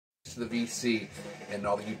to the VC and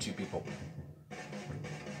all the YouTube people.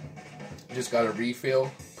 Just got a refill,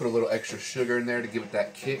 put a little extra sugar in there to give it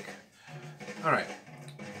that kick. Alright,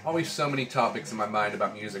 always so many topics in my mind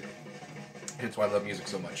about music, hence why I love music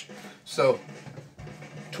so much. So,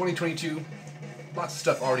 2022, lots of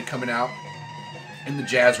stuff already coming out in the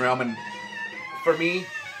jazz realm, and for me,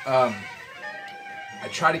 I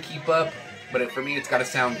try to keep up, but for me it's got to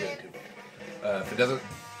sound good. If it doesn't,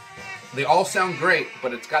 they all sound great,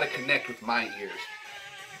 but it's got to connect with my ears.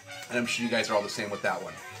 And I'm sure you guys are all the same with that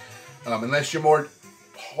one. Unless you're more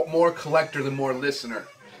collector than more listener,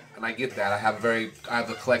 and I get that. I have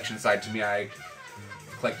the collection side to me. I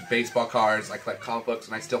collect baseball cards, I collect comic books,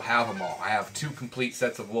 and I still have them all. I have 2 complete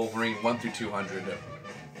sets of Wolverine, 1 through 200.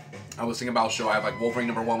 I was thinking about a show. I have like Wolverine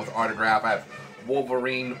 #1 with autograph. I have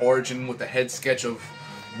Wolverine Origin with the head sketch of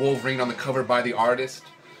Wolverine on the cover by the artist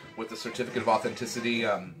with the certificate of authenticity.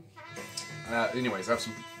 Anyways, I have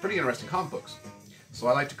some pretty interesting comic books, so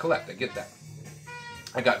I like to collect. I get that.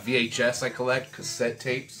 I got VHS I collect, cassette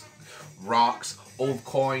tapes, rocks, old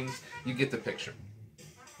coins. You get the picture.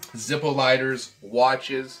 Zippo lighters,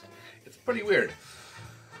 watches. It's pretty weird.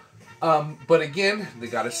 But again, they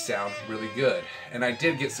gotta sound really good. And I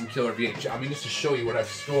did get some killer VHS. I mean, just to show you what I've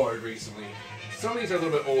stored recently. Some of these are a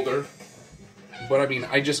little bit older, but I mean,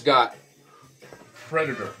 I just got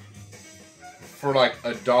Predator for like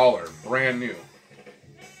 $1, brand new.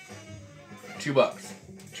 $2.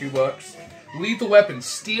 $2. Lethal Weapon,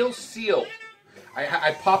 Steel Seal.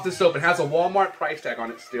 I popped this open. It has a Walmart price tag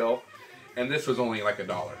on it still. And this was only like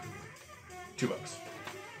 $1. $2.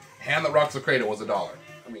 Hand That Rocks the Cradle was $1.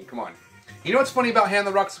 I mean, come on. You know what's funny about Hand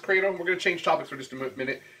That Rocks the Cradle? We're going to change topics for just a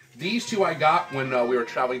minute. These 2 I got when we were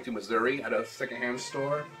traveling through Missouri at a secondhand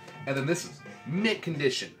store. And then this is mint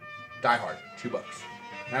condition. Die Hard, $2.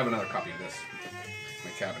 I have another copy of this in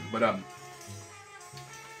my cabin. But,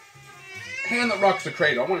 Hand That Rocks the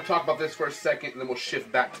Cradle. I want to talk about this for a second, and then we'll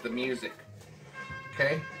shift back to the music.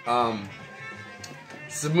 Okay?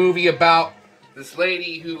 It's a movie about this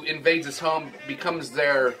lady who invades his home, becomes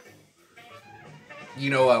their,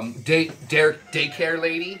 daycare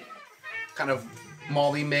lady. Kind of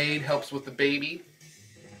Molly maid, helps with the baby.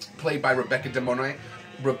 Played by Rebecca De Mornay.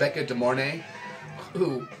 Rebecca De Mornay,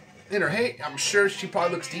 who, in her heyday, I'm sure she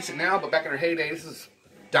probably looks decent now, but back in her heyday, this is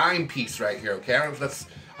dime piece right here, okay? I don't know if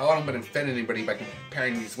I don't want to offend anybody by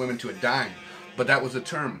comparing these women to a dime, but that was the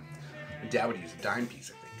term. My dad would use a dime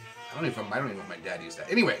piece, I think. I don't even know if my dad used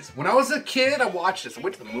that. Anyways, when I was a kid, I watched this. I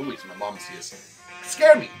went to the movies with my mom to see this. It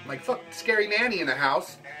scared me. Like, fuck, scary nanny in the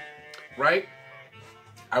house, right?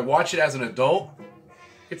 I watch it as an adult.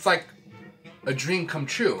 It's like a dream come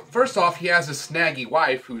true. First off, he has a snaggy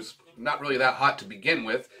wife who's not really that hot to begin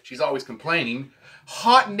with. She's always complaining.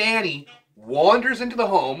 Hot nanny wanders into the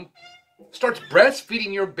home, starts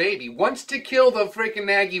breastfeeding your baby, wants to kill the freaking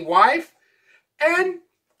naggy wife, and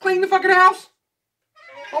clean the fucking house.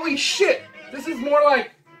 Holy shit. This is more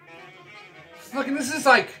like,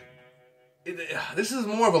 this is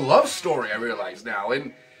more of a love story, I realize now.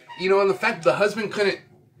 And, and the fact that the husband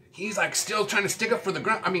he's like still trying to stick up for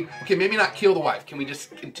the I mean, okay, maybe not kill the wife. Can we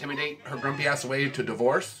just intimidate her grumpy ass away to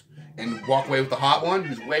divorce and walk away with the hot one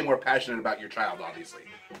who's way more passionate about your child, obviously.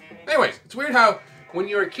 Anyways, it's weird how when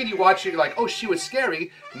you're a kid, you watch it, you're like, oh, she was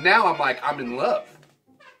scary. Now I'm like, I'm in love.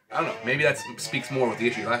 I don't know. Maybe that speaks more with the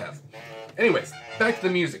issues I have. Anyways, back to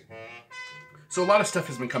the music. So a lot of stuff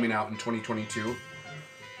has been coming out in 2022.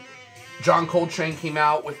 John Coltrane came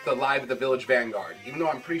out with the Live at the Village Vanguard, even though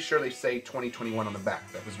I'm pretty sure they say 2021 on the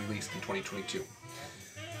back. That was released in 2022.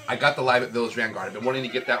 I got the Live at Village Vanguard. I've been wanting to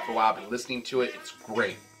get that for a while. I've been listening to it. It's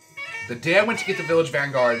great. The day I went to get the Village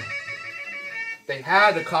Vanguard, they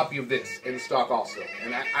had a copy of this in stock also.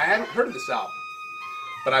 And I hadn't heard of this album.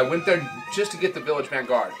 But I went there just to get the Village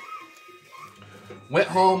Vanguard. Went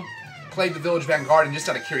home, played the Village Vanguard, and just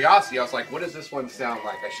out of curiosity, I was like, what does this one sound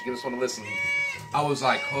like? I should give this one a listen. I was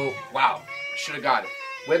like, oh, wow, I should have got it.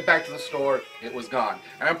 Went back to the store, it was gone.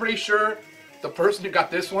 And I'm pretty sure the person who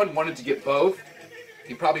got this one wanted to get both.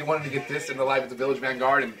 He probably wanted to get this and the Live at the Village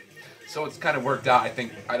Vanguard, and so it's kind of worked out. I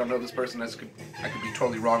think, I don't know this person, I could be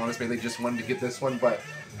totally wrong on this, maybe they just wanted to get this one, but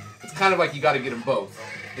it's kind of like you got to get them both.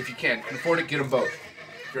 If you can afford it, get them both.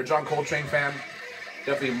 If you're a John Coltrane fan,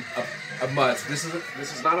 definitely a must. This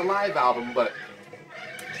is not a live album, but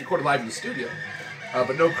it's recorded live in the studio,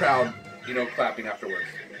 but no crowd, clapping afterwards.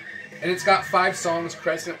 And it's got 5 songs: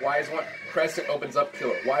 Crescent, Wise One, Crescent opens up,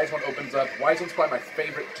 Killer. Wise One opens up. Wise One's probably my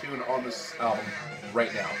favorite tune on this album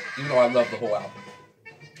right now, even though I love the whole album.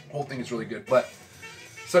 The whole thing is really good. But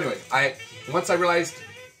so anyway, once I realized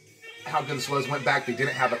how good this was. Went back, they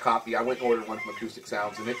didn't have a copy. I went and ordered one from Acoustic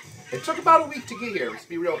Sounds, and it took about a week to get here. Let's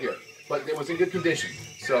be real here, but it was in good condition.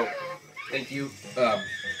 So thank you.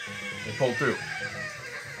 They pulled through.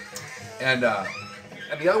 And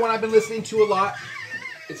the other one I've been listening to a lot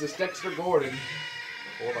is this Dexter Gordon.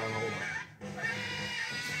 Hold on.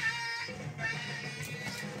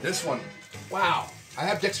 This one, wow. I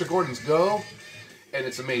have Dexter Gordon's Go, and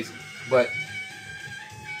it's amazing. But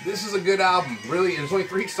this is a good album, really. There's only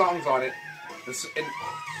 3 songs on it. And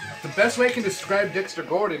the best way I can describe Dexter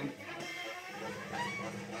Gordon,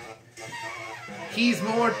 he's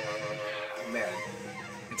more, man,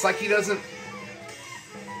 it's like he doesn't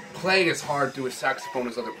play as hard through his saxophone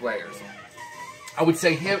as other players. I would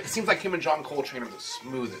say it seems like him and John Coltrane are the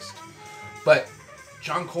smoothest. But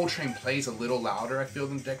John Coltrane plays a little louder, I feel,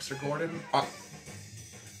 than Dexter Gordon.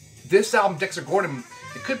 This album, Dexter Gordon,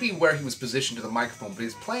 it could be where he was positioned to the microphone, but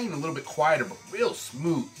he's playing a little bit quieter, but real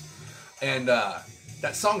smooth. And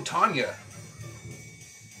that song, Tanya,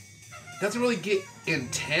 doesn't really get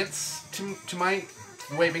intense to the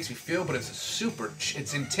way it makes me feel, but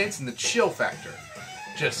it's intense in the chill factor.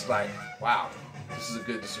 Just like, wow, this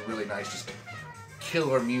is really nice, just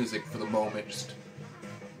killer music for the moment, just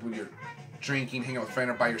when you're drinking, hanging out with a friend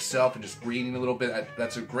or by yourself and just reading a little bit.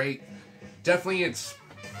 That's a great, definitely it's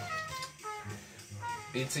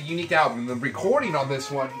a unique album. The recording on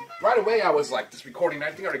this one, right away I was like, this recording,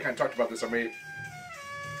 I think I already kind of talked about this,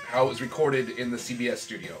 how it was recorded in the CBS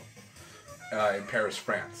studio in Paris,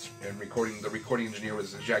 France. And the recording engineer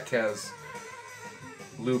was Jacques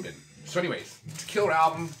Lubin. So anyways, it's a killer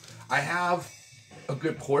album. I have a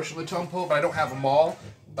good portion of the Tone Poet, but I don't have them all.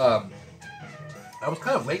 I was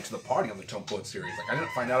kind of late to the party on the Tone Poet series. Like, I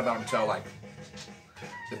didn't find out about it until like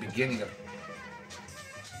the beginning of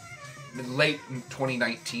late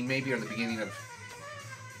 2019 maybe, or the beginning of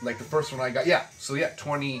like the first one I got. Yeah, so yeah,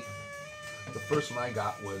 the first one I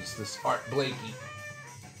got was this Art Blakey.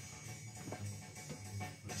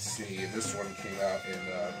 Let's see, this one came out in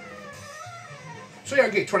so yeah,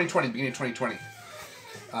 okay, 2020, beginning of 2020.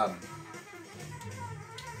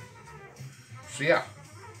 So yeah,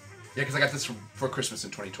 because I got this for Christmas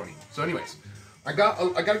in 2020. So anyways, I got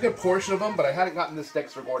a good portion of them, but I hadn't gotten this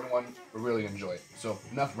Dexter Gordon one to really enjoy. So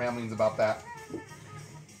enough ramblings about that.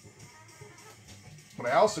 What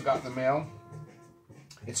I also got in the mail,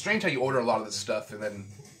 it's strange how you order a lot of this stuff and then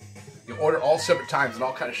you order all separate times and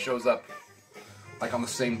all kind of shows up like on the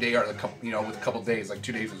same day or with a couple days, like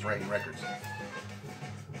 2 days was Raining Records.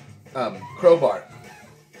 Crowbar,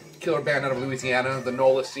 killer band out of Louisiana, the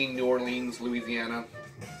NOLA scene, New Orleans, Louisiana.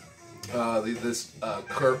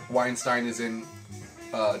 Kurt Weinstein is in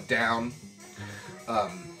Down.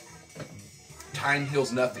 Time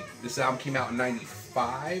Heals Nothing. This album came out in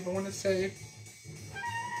 95, I want to say.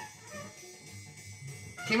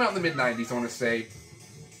 Came out in the mid-90s, I want to say.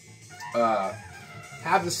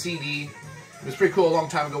 Have the CD. It was pretty cool a long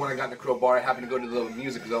time ago when I got into Crowbar. I happened to go to the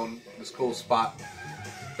Music Zone, this cool spot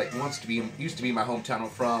that used to be my hometown I'm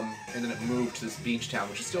from, and then it moved to this beach town,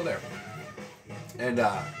 which is still there. And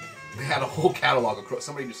they had a whole catalog of Crowbar.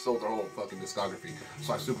 Somebody just sold their whole fucking discography.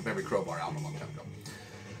 So I swooped up every Crowbar album a long time ago.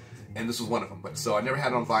 And this was one of them. But so I never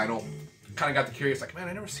had it on vinyl. Kind of got the curious, like, man,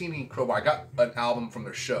 I never seen any Crowbar. I got an album from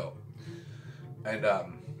their show. And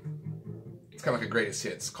it's kind of like a greatest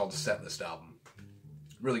hits called the Setlist album.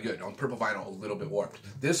 Really good. On purple vinyl, a little bit warped.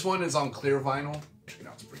 This one is on clear vinyl. You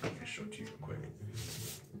know, it's pretty cool. Let me show it to you real quick.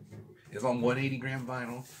 It's on 180 gram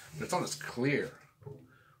vinyl, but it's on this clear.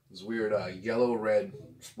 This weird yellow-red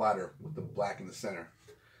splatter with the black in the center.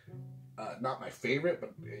 Not my favorite,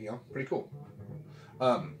 but, you know, pretty cool.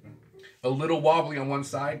 A little wobbly on one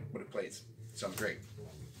side, but it plays. Sounds great.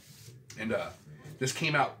 And this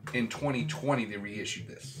came out in 2020. They reissued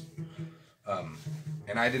this.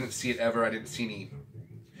 And I didn't see it ever. I didn't see any.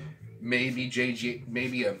 Maybe JC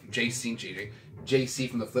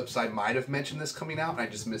from the Flip Side might have mentioned this coming out, and I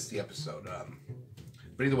just missed the episode.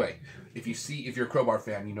 But either way, if you're a Crowbar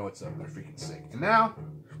fan, you know it's they're freaking sick. And now,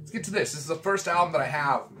 let's get to this. This is the first album that I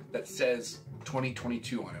have that says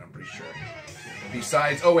 2022 on it, I'm pretty sure.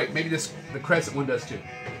 Besides, oh wait, maybe the Crescent one does too.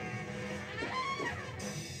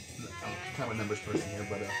 I'm kind of a numbers person here,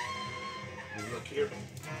 but look here.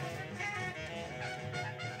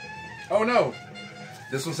 Oh no!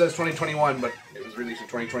 This one says 2021, but it was released in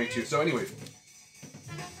 2022. So anyways,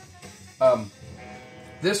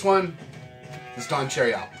 this Don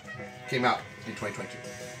Cherry album came out in 2022.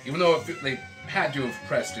 Even though they had to have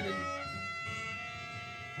pressed it in,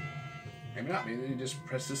 maybe not. Maybe they just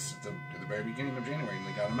pressed this at the very beginning of January and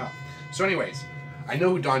they got them out. So anyways, I know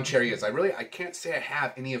who Don Cherry is. I can't say I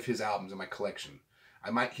have any of his albums in my collection.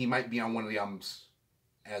 He might be on one of the albums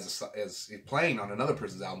as playing on another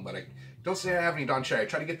person's album, but I don't say I have any Don Cherry. I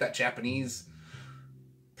try to get that Japanese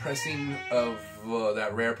pressing of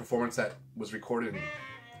that rare performance that was recorded in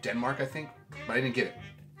Denmark, I think, but I didn't get it.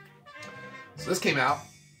 So this came out,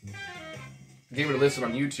 gave it a listen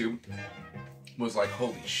on YouTube, was like,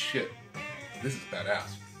 holy shit, this is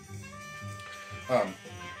badass.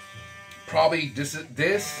 Probably this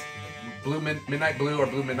Midnight Blue or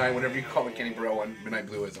Blue Midnight, whatever you call the Kenny Burrell one. Midnight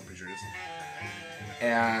Blue is, I'm pretty sure it is.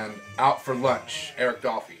 And Out for Lunch, Eric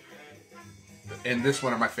Dolphy. And this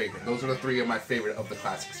one are my favorite. Those are the three of my favorite of the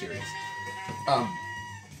classic series.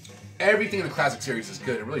 Everything in the classic series is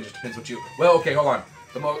good. It really just depends what you... Well, okay, hold on.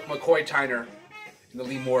 The McCoy Tyner and the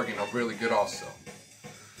Lee Morgan are really good also.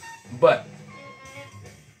 But,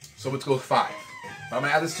 so let's go with 5. I'm going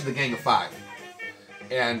to add this to the gang of 5.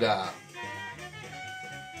 And,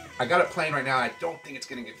 I got it playing right now. I don't think it's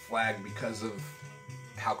going to get flagged because of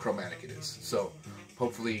how chromatic it is. So,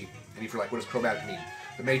 hopefully, and if you're like, what does chromatic mean?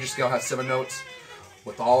 The major scale has 7 notes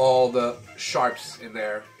with all the sharps in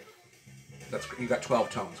there. You got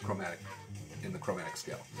 12 tones chromatic in the chromatic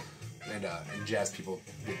scale. And jazz people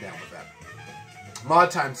get down with that. A lot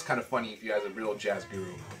of times it's kind of funny if you guys are a real jazz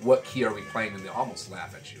guru, what key are we playing? And they almost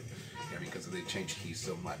laugh at you. Yeah, because they change keys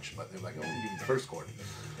so much. But they're like, oh, give me the first chord.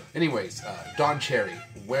 Anyways, Don Cherry,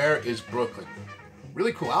 Where is Brooklyn?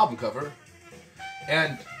 Really cool album cover.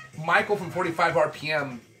 And Michael from 45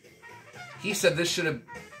 RPM, he said this should have,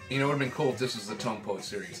 it would have been cool if this was the Tone Poet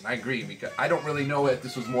series. And I agree, because I don't really know if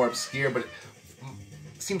this was more obscure, but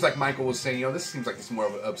it seems like Michael was saying, this seems like it's more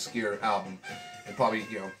of an obscure album. And probably,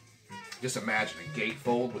 just imagine a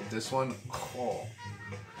gatefold with this one. Oh.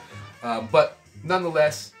 But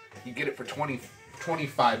nonetheless, you get it for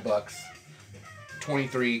 25 bucks.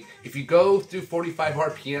 23. If you go through 45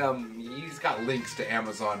 RPM, he's got links to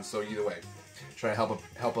Amazon, so either way, try to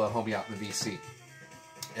help a homie out in the VC.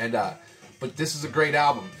 And but this is a great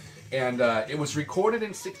album, and it was recorded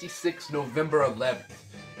in '66, November 11th,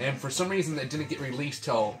 and for some reason it didn't get released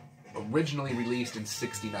till originally released in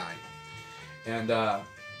 '69. And but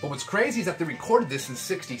what's crazy is that they recorded this in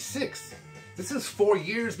 '66. This is 4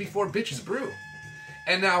 years before Bitches Brew.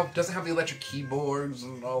 And now, doesn't have the electric keyboards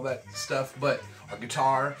and all that stuff, or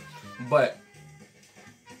guitar, but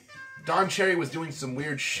Don Cherry was doing some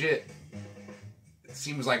weird shit, it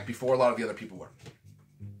seems like, before a lot of the other people were.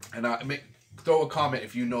 And throw a comment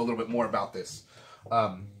if you know a little bit more about this.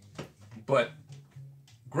 But,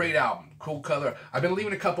 great album, cool color. I've been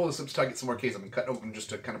leaving a couple of subs to get some more cases. I've been cutting open just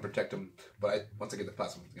to kind of protect them, but once I get the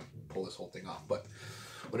plastic, I'm going to pull this whole thing off. But,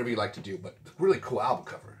 whatever you like to do, but really cool album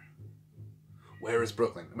cover. Where is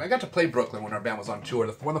Brooklyn? I got to play Brooklyn when our band was on tour.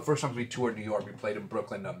 One of the first times we toured New York, we played in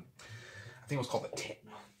Brooklyn. I think it was called the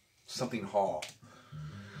something Hall.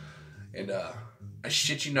 And I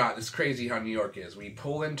shit you not, it's crazy how New York is. We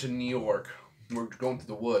pull into New York, we're going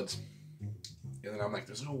through the woods, and then I'm like,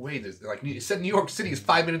 there's no way. It said New York City is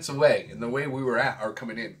 5 minutes away, and the way we were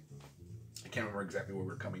coming in, I can't remember exactly where we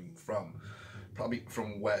were coming from. Probably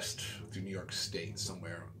from west through New York State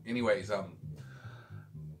somewhere. Anyways,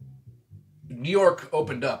 New York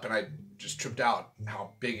opened up, and I just tripped out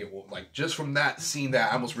how big it was. Like, just from that, seeing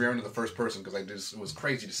that, I almost rear into the first person because it was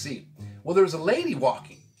crazy to see. Well, there was a lady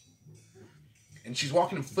walking, and she's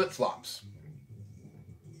walking in flip-flops.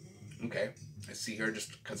 Okay, I see her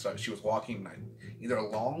just because she was walking either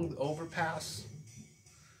along the overpass,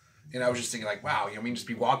 and I was just thinking like, wow, just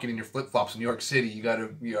be walking in your flip-flops in New York City. You gotta,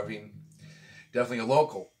 definitely a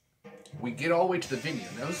local. We get all the way to the venue.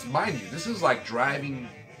 Now, mind you, this is like driving.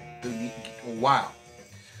 Wow.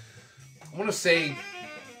 I want to say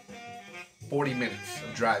 40 minutes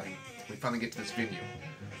of driving. We finally get to this venue.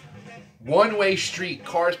 One-way street,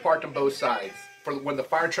 cars parked on both sides. For when the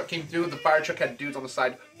fire truck came through, the fire truck had dudes on the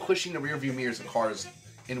side pushing the rear view mirrors of cars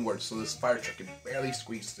inwards, so this fire truck could barely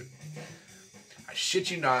squeeze through. I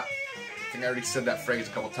shit you not. I think I already said that phrase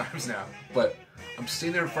a couple times now, but I'm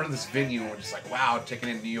sitting there in front of this venue and I'm just like, wow, taking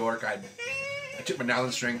in New York. I took my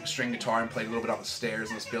nylon string guitar and played a little bit on the stairs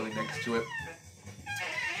in this building next to it.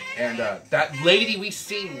 And that lady we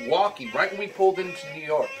seen walking right when we pulled into New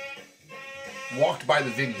York walked by the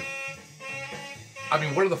venue. I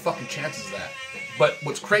mean, what are the fucking chances of that? But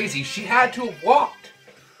what's crazy, she had to have walked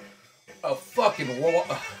a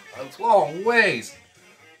long ways.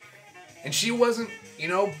 And she wasn't,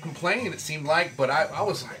 complaining, it seemed like, but I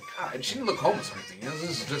was like, God, and she didn't look homeless or anything. This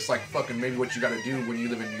is just like fucking maybe what you gotta do when you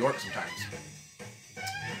live in New York sometimes.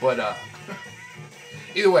 But,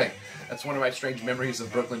 either way, that's one of my strange memories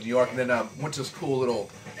of Brooklyn, New York. And then went to this cool little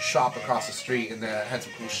shop across the street and had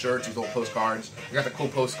some cool shirts, these old postcards. I got the cool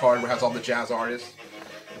postcard where it has all the jazz artists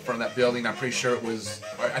in front of that building. I'm pretty sure it was,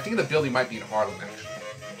 I think the building might be in Harlem, actually.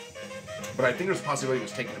 but I think there's a possibility it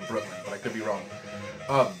was taken in Brooklyn, but I could be wrong.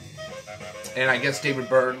 And I guess David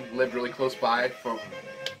Byrne lived really close by from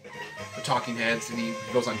the Talking Heads, and he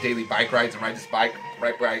goes on daily bike rides and rides his bike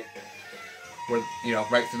right where,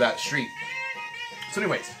 right through that street. So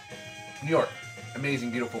anyways, New York,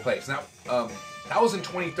 amazing, beautiful place. Now, that was in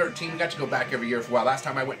 2013. We got to go back every year for a while. Last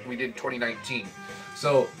time I went, we did 2019.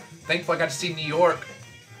 So thankfully I got to see New York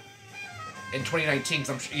in 2019, because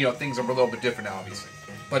I'm sure, things are a little bit different now, obviously.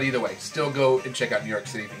 But either way, still go and check out New York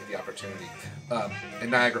City if you get the opportunity.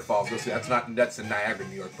 And Niagara Falls, go see. That's in Niagara,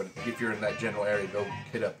 New York, but if you're in that general area, go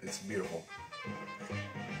hit up. It's beautiful.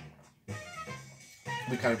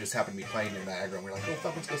 We kind of just happened to be playing in Niagara, and we're like, oh,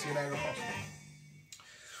 fuck, let's go see Niagara Falls.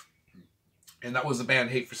 And that was the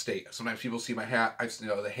band Hate for State. Sometimes people see my hat.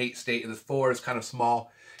 The Hate State, and the 4 is kind of small.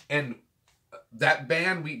 And that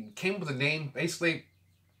band, we came up with a name. Basically,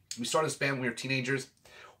 we started this band when we were teenagers.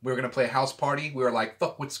 We were going to play a house party. We were like,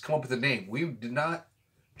 fuck, let's come up with a name. We did not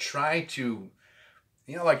try to,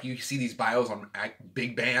 like you see these bios on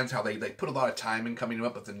big bands, how they put a lot of time in coming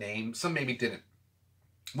up with a name. Some maybe didn't.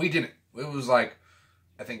 We didn't. It was like,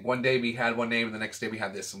 I think one day we had one name, and the next day we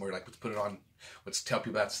had this, and we were like, let's put it on, let's tell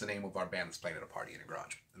people that's the name of our band that's playing at a party in a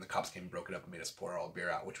garage. And the cops came and broke it up and made us pour all beer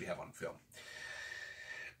out, which we have on film.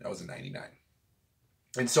 That was in 99.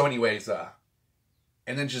 And so anyways,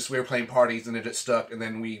 and then we were playing parties, and it just stuck, and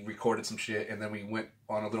then we recorded some shit, and then we went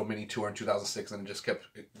on a little mini tour in 2006, and it just kept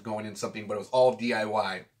going in something, but it was all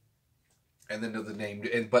DIY. And then the name,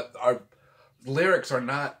 but our lyrics are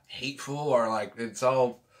not hateful, or like, it's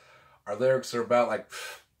all, our lyrics are about like,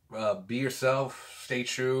 be yourself, stay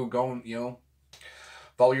true,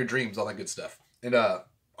 follow your dreams, all that good stuff. And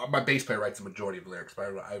my bass player writes the majority of the lyrics,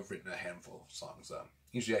 but I've written a handful of songs.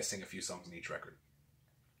 Usually I sing a few songs in each record.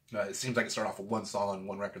 It seems like it started off with one song on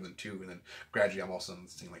one record, then 2, and then gradually I'm also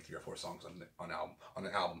singing like 3 or 4 songs on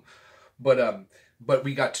an album. But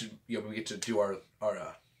we got to we get to do our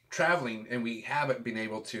traveling, and we haven't been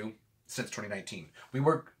able to since 2019. We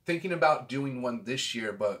were thinking about doing one this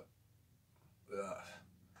year, but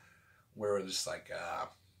we're just like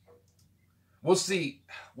we'll see.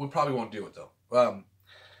 We probably won't do it though.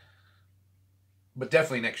 But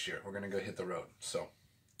definitely next year we're gonna go hit the road. So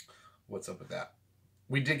what's up with that?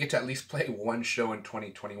 We did get to at least play one show in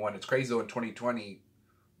 2021. It's crazy though, in 2020,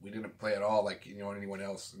 we didn't play at all like, anyone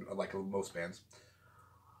else, like most bands.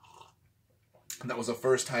 And that was the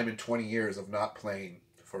first time in 20 years of not playing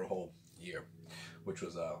for a whole year, which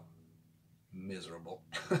was miserable.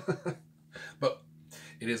 But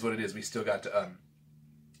it is what it is. We still got to,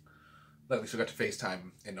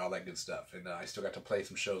 FaceTime and all that good stuff. And I still got to play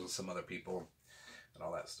some shows with some other people and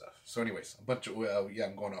all that stuff. So anyways,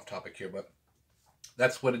 I'm going off topic here, but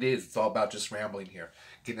that's what it is. It's all about just rambling here,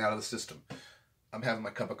 getting out of the system. I'm having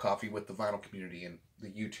my cup of coffee with the vinyl community and the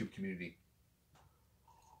YouTube community.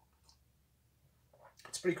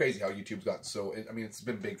 It's pretty crazy how YouTube's gotten so... it's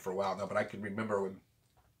been big for a while now, but I can remember when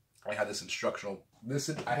I had this instructional...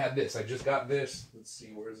 I had this. I just got this. Let's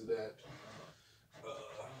see, where is it at?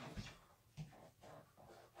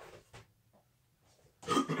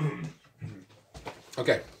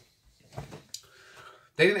 Okay.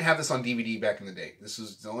 They didn't have this on DVD back in the day. This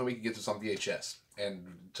was the only way you could get this on VHS. And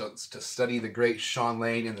to study the great Sean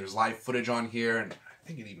Lane, and there's live footage on here, and I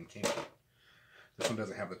think it even came out. This one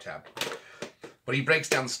doesn't have the tab. But he breaks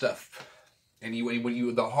down stuff. And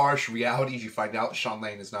the harsh realities, you find out Sean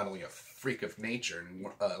Lane is not only a freak of nature, and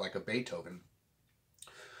like a Beethoven.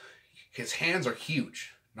 His hands are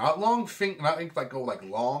huge. Not long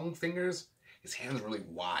long fingers. His hands are really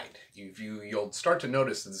wide. You'll start to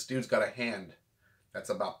notice that this dude's got a hand that's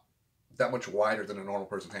about that much wider than a normal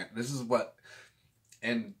person's hand.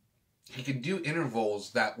 And he can do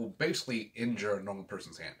intervals that will basically injure a normal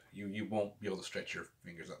person's hand. You won't be able to stretch your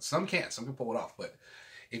fingers out. Some can, some can pull it off, but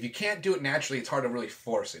if you can't do it naturally, it's hard to really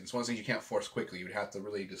force it. It's one of the things you can't force quickly. You would have to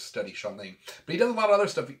really just study Sean Lane. But he does a lot of other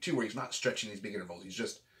stuff too, where he's not stretching these big intervals.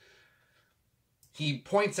 He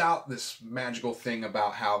points out this magical thing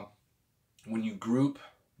about how when you group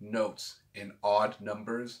notes in odd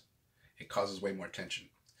numbers, it causes way more tension.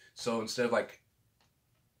 So instead of like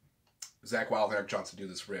Zakk Wylde and Eric Johnson do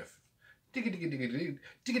this riff, it's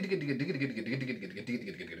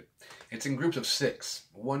in groups of 6.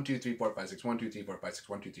 1, 2, 3, 4, 5, 6. 1, 2, 3, 4, 5, 6.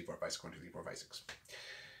 1, 2, 3, 4, 5, 6. 1, 2, 3, 4, 5, 6.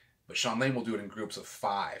 But Sean Lane will do it in groups of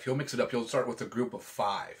 5. He'll mix it up. He'll start with a group of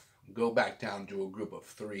 5. Go back down, do a group of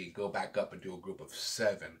 3. Go back up and do a group of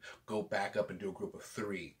 7. Go back up and do a group of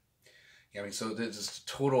 3. So this is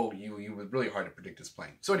total, you was really hard to predict his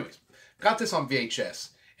playing. So anyways, got this on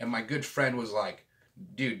VHS, and my good friend was like,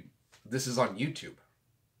 dude, this is on YouTube.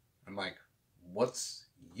 I'm like, what's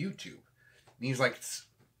YouTube? And he's like,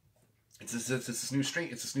 It's this new stream.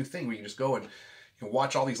 It's this new thing where you can just go and you can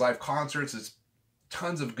watch all these live concerts. There's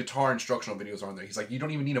tons of guitar instructional videos on there. He's like, you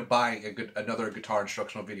don't even need to buy another guitar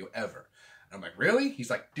instructional video ever. And I'm like, really? He's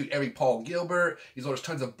like, dude, every Paul Gilbert. There's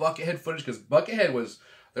tons of Buckethead footage, because Buckethead was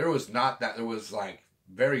like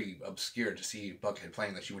very obscure to see Buckethead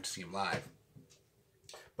playing unless you went to see him live.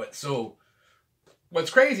 But so, what's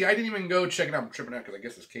crazy, I didn't even go check it out. I'm tripping out because I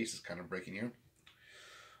guess this case is kind of breaking here.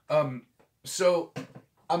 So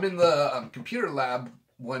I'm in the computer lab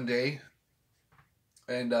one day,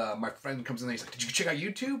 and my friend comes in there. He's like, "Did you check out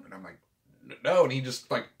YouTube?" And I'm like, "No." And he just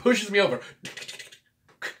like pushes me over.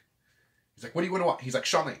 He's like, "What do you want to watch?" He's like,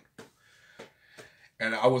 "Sean Lane."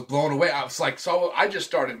 And I was blown away. I was like, so I just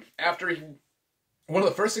started after he. One of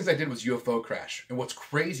the first things I did was UFO Crash. And what's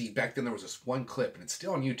crazy, back then there was this one clip, and it's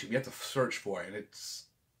still on YouTube. You have to search for it, and it's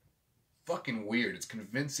fucking weird. It's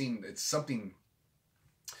convincing. It's something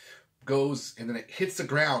goes, and then it hits the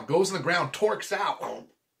ground, goes in the ground, torques out,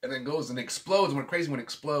 and then goes and explodes. When it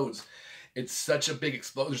explodes, it's such a big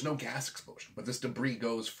explosion. There's no gas explosion, but this debris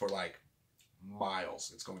goes for like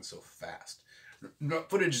miles. It's going so fast. No,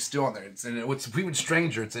 footage is still on there. And what's even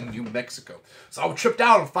stranger, it's in New Mexico. So I was tripped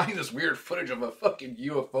out and finding this weird footage of a fucking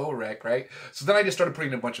UFO wreck, right? So then I just started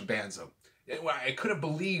putting a bunch of bands up. I couldn't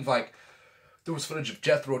believe, like, there was footage of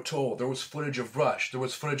Jethro Tull, there was footage of Rush, there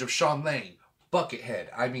was footage of Sean Lane, Buckethead.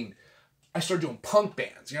 I mean, I started doing punk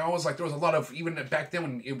bands. You know, I was like, there was a lot of, even back then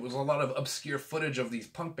when it was a lot of obscure footage of these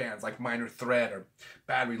punk bands like Minor Threat or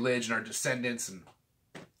Bad Religion or Descendants and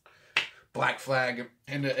Black Flag.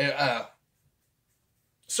 And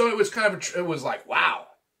so it was kind of, it was like, wow.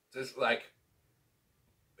 This, like,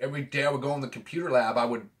 every day I would go in the computer lab, I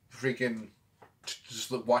would freaking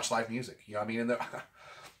just watch live music. You know what I mean? And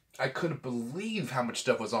I couldn't believe how much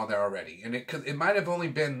stuff was on there already. And it might have only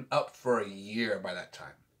been up for a year by that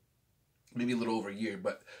time. Maybe a little over a year,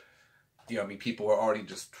 but, you know, I mean, people were already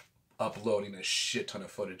just uploading a shit ton of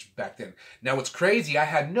footage back then. Now, what's crazy, I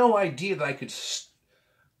had no idea that I could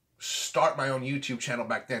start my own YouTube channel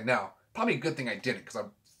back then. Now, probably a good thing I didn't, because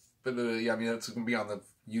yeah, I mean, it's going to be on the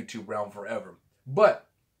YouTube realm forever. But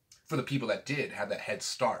for the people that did have that head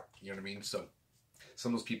start, you know what I mean? So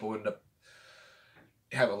some of those people ended up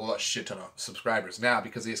have a lot shit ton of subscribers now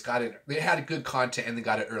because they just got it. They had good content and they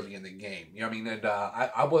got it early in the game. You know what I mean? And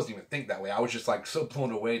I wasn't even think that way. I was just like so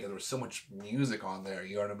blown away that there was so much music on there.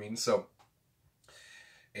 You know what I mean? So,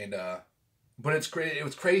 and but it's crazy. It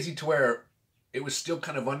was crazy to where it was still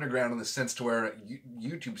kind of underground in the sense to where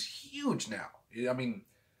YouTube's huge now. I mean,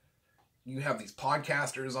 you have these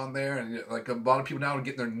podcasters on there, and like a lot of people now are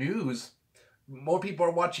getting their news. More people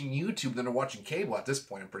are watching YouTube than are watching cable at this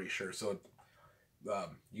point, I'm pretty sure. So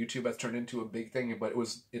YouTube has turned into a big thing, but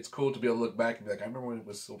it's cool to be able to look back and be like, I remember when it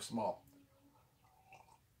was so small.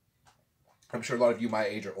 I'm sure a lot of you my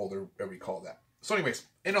age or older recall that. So anyways,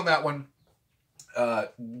 end on that one.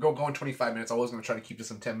 Going 25 minutes. I was going to try to keep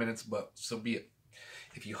this in 10 minutes, but so be it.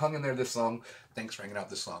 If you hung in there this long, thanks for hanging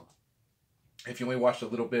out this long. If you only watched a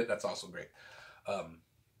little bit, that's also great.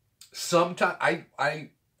 Sometimes I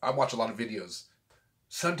watch a lot of videos.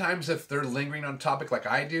 Sometimes if they're lingering on topic like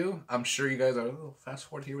I do, I'm sure you guys are, oh, fast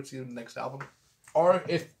forward here, what's the next album? Or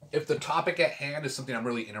if the topic at hand is something I'm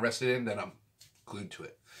really interested in, then I'm glued to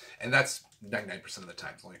it. And that's 99% of the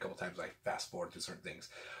time. It's only a couple times I fast forward through certain things.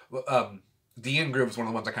 The In Groove is one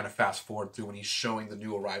of the ones I kind of fast forward through when he's showing the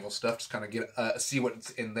new Arrival stuff, just kind of get see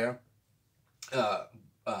what's in there.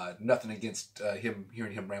 Nothing against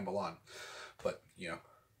hearing him ramble on, but you know,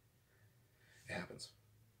 it happens.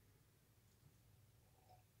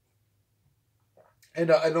 And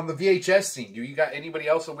on the VHS scene, do you got anybody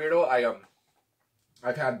else a weirdo?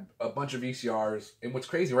 I've had a bunch of VCRs, and what's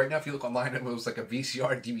crazy right now, if you look online, it was like a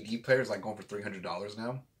VCR DVD player is like going for $300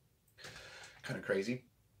 now. Kind of crazy.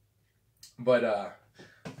 But I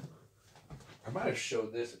might have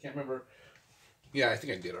showed this. I can't remember. Yeah, I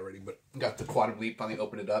think I did already, but got the Quantum Leap, finally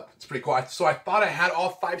opened it up. It's pretty cool. So I thought I had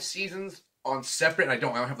all 5 seasons on separate, and I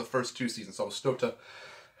don't. I don't have the first 2 seasons, so I was stoked to...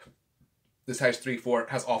 This has 3, 4,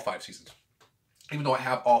 has all 5 seasons. Even though I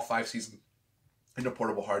have all 5 seasons in a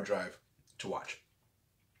portable hard drive to watch.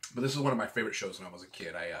 But this is one of my favorite shows when I was a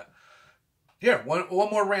kid. Here, one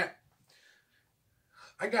more rant.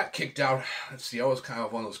 I got kicked out. Let's see, I was kind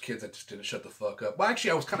of one of those kids that just didn't shut the fuck up. Well,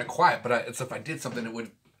 actually, I was kind of quiet, but it's if I did something, it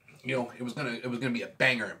would... You know, it was gonna be a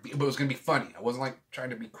banger, but it was gonna be funny. I wasn't like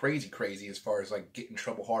trying to be crazy as far as like get in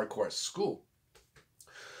trouble hardcore at school.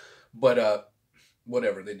 But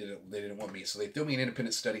whatever, they didn't want me, so they threw me in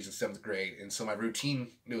independent studies in 7th grade, and so my routine,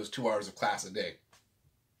 it was 2 hours of class a day.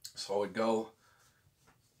 So I would go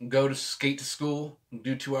to skate to school,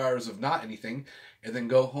 do 2 hours of not anything, and then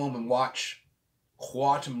go home and watch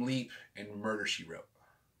Quantum Leap and Murder, She Wrote.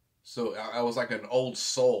 So I was like an old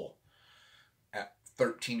soul at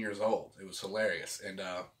 13 years old. It was hilarious. And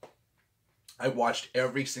I watched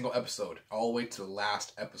every single episode all the way to the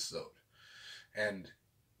last episode. And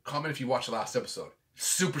comment if you watch the last episode.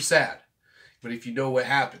 Super sad. But if you know what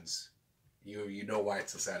happens, you know why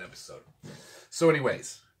it's a sad episode. So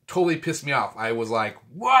anyways, totally pissed me off. I was like,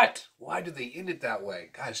 what? Why did they end it that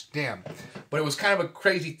way? Gosh damn. But it was kind of a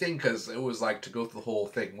crazy thing because it was like to go through the whole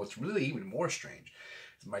thing. What's really even more strange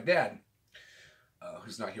is my dad,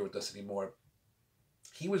 who's not here with us anymore,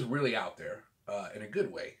 he was really out there in a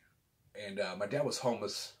good way. And my dad was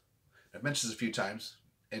homeless. I've mentioned this a few times.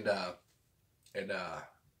 And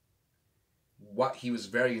what he was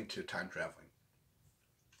very into time traveling.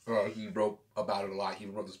 He wrote about it a lot. He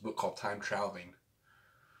wrote this book called Time Traveling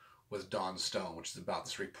with Don Stone, which is about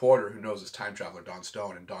this reporter who knows this time traveler, Don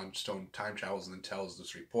Stone. And Don Stone time travels and then tells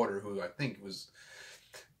this reporter, who I think was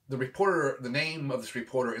the reporter, the name of this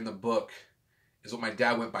reporter in the book is what my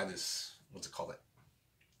dad went by, this, what's it called?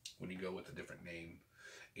 When you go with a different name,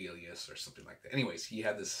 alias or something like that. Anyways, he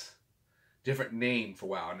had this different name for a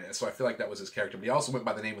while, and so I feel like that was his character. But he also went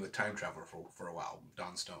by the name of the time traveler for a while,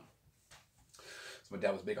 Don Stone. So my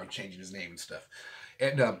dad was big on changing his name and stuff.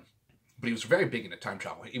 And but he was very big into time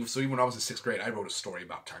travel. So even when I was in 6th grade, I wrote a story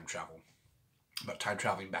about time travel, about time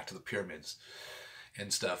traveling back to the pyramids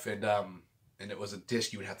and stuff. And it was a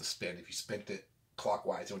disc you would have to spin. If you spent it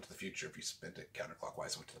clockwise, it went to the future. If you spent it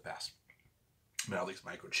counterclockwise, it went to the past. I mean, all these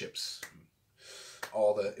microchips,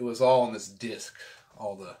 it was all on this disc,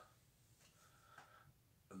 all the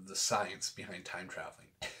science behind time traveling.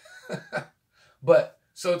 But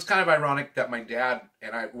so it's kind of ironic that my dad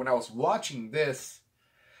and I, when I was watching this,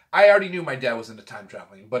 I already knew my dad was into time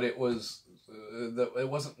traveling, but it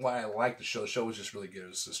wasn't why I liked the show. The show was just really good. It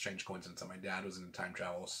was a strange coincidence that my dad was into time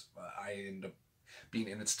travels. I ended up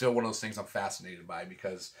being, and it's still one of those things I'm fascinated by,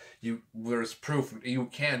 because there's proof you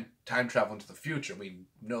can time travel into the future. I mean,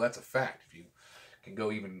 no, that's a fact. If you can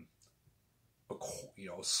go even a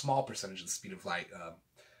small percentage of the speed of light,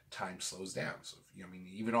 time slows down. So I mean,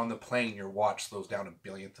 even on the plane, your watch slows down a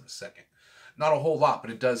billionth of a second. Not a whole lot,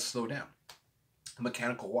 but it does slow down. A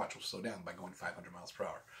mechanical watch will slow down by going 500 miles per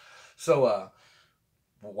hour. So,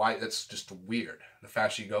 why? That's just weird. The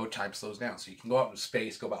faster you go, time slows down. So you can go out into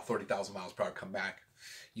space, go about 30,000 miles per hour, come back.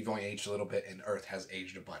 You've only aged a little bit, and Earth has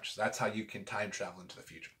aged a bunch. So that's how you can time travel into the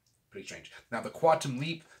future. Pretty strange. Now, the quantum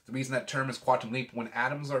leap, the reason that term is quantum leap, when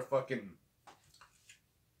atoms are fucking...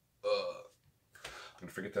 I'm going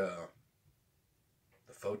to forget the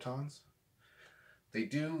photons. They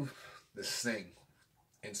do this thing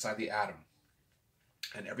inside the atom.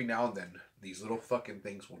 And every now and then, these little fucking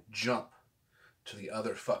things will jump to the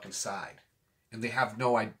other fucking side. And they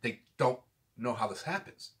don't know how this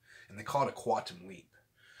happens. And they call it a quantum leap.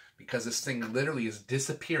 Because this thing literally is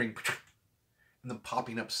disappearing and then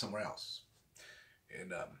popping up somewhere else.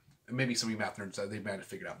 And maybe some of you math nerds, they might have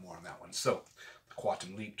figured out more on that one. So, the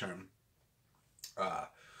quantum leap term,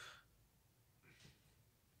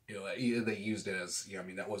 they used it as, I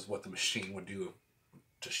mean, that was what the machine would do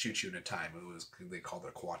to shoot you in a time. They called it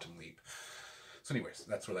a quantum leap. So anyways,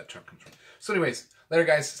 that's where that term comes from. So anyways, later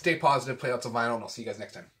guys, stay positive, play lots of vinyl, and I'll see you guys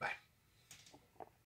next time. Bye.